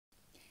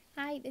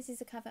Hi, this is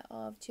a cover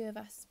of Two of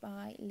Us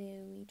by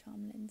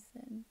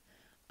Tomlinson.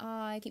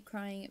 I keep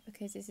crying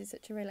because this is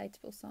such a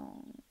relatable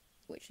song,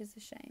 which is a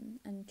shame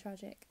and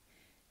tragic,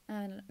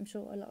 and I'm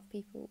sure a lot of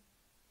people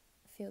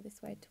feel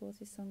this way towards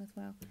this song as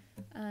well.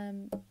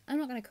 I'm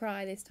not going to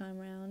cry this time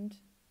round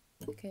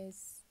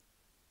because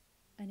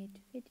I need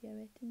to video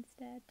it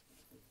instead.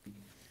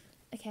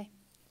 Okay.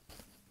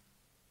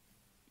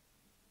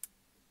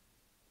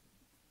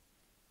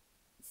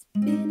 It's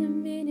been a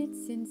minute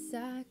since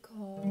I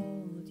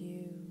called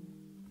you,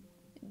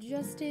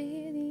 just to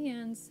hear the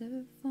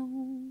answer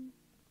phone.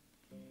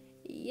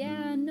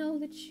 Yeah, I know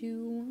that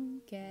you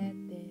won't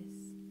get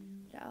this,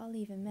 but I'll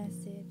leave a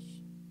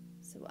message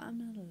so I'm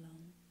not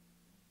alone.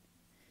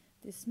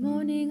 This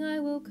morning I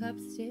woke up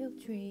still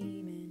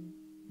dreaming,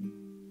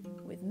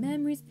 with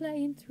memories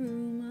playing through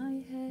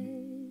my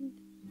head.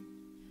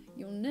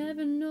 You'll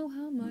never know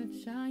how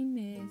much I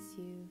miss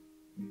you.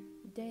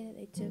 The day that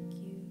they took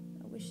you,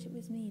 I wish it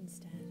was me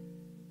instead.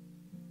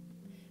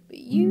 But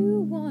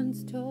you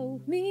once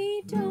told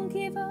me, don't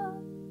give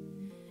up,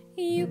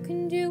 you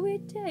can do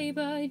it day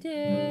by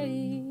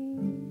day.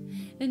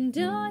 And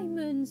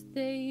diamonds,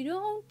 they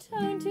don't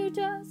turn to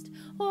dust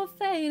or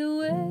fade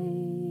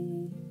away.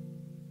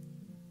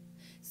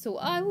 So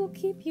I will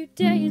keep you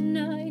day and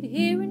night,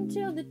 here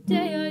until the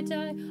day I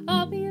die.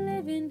 I'll be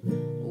living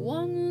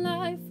one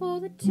life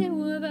for the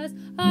two of us.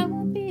 I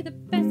will be the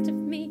best of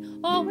me,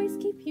 always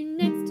keep you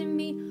next to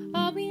me.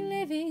 I'll be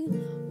living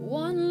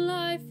one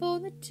life for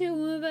the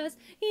two of us.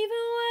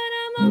 Even when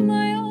I'm on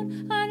my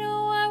own, I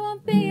know I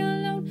won't be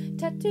alone.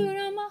 Tattooed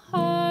on my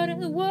heart are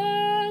the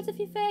words of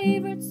your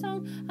favorite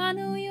song. I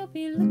know you'll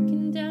be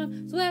looking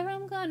down, swear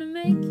I'm gonna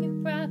make you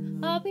proud.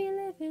 I'll be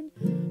living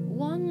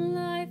one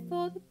life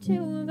for the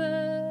two of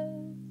us.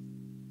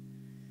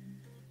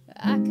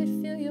 I could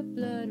feel your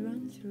blood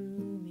run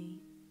through me.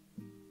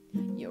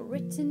 You're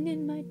written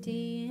in my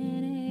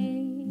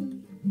DNA.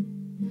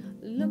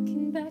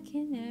 Looking back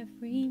in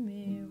every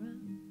mirror,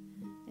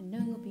 I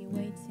know you'll be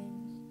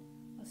waiting.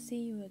 I'll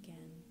see you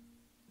again.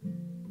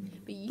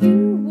 But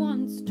you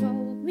once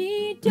told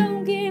me,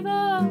 don't give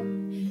up,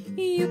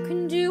 you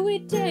can do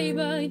it day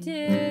by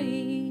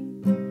day.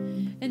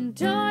 And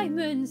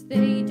diamonds,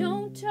 they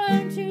don't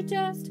turn to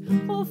dust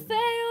or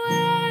fade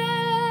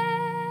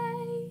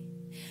away.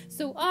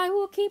 So I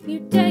will keep you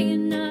day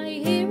and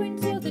night, here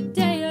until the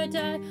day I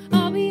die.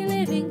 I'll be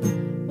living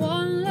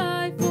one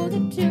life for the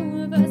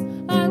two of us.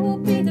 I will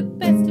be the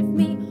best of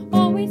me,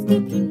 always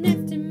keep you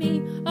next to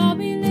me. I'll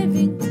be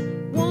living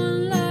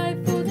one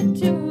life for the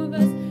two of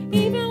us.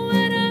 Even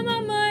when I'm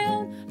on my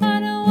own, I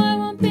know I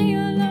won't be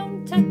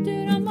alone.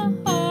 Tattooed on my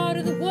heart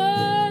are the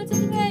words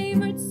of your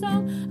favorite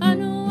song. I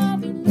know I'll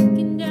be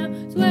looking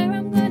down, swear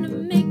I'm gonna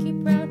make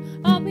you proud.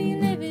 I'll be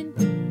living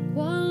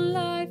one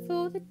life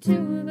for the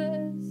two of us.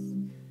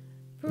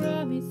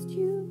 Promised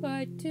you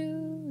I'd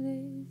do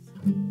this,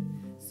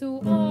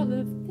 so all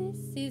of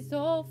this is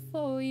all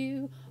for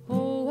you.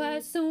 Oh, I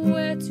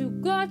swear to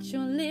God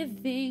you're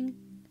living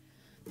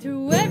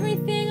through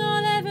everything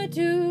I'll ever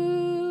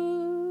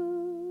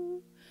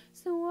do.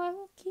 So I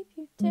will keep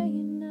you day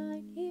and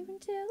night, here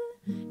until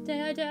the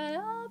day I die.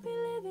 I'll be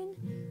living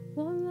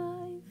one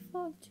life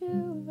for the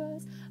two of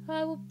us.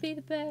 I will be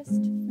the best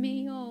of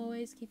me,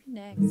 always keep you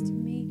next to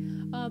me.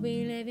 I'll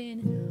be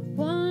living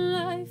one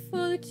life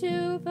for the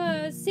two of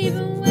us.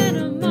 Even when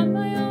I'm on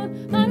my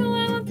own, I know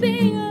I won't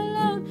be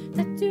alone.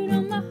 Tattooed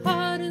on my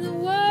heart are the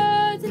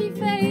words of your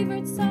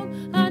favorite song.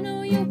 I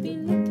know you'll be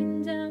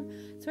looking down,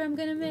 so I'm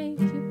gonna make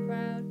you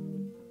proud.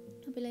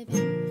 I'll be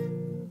living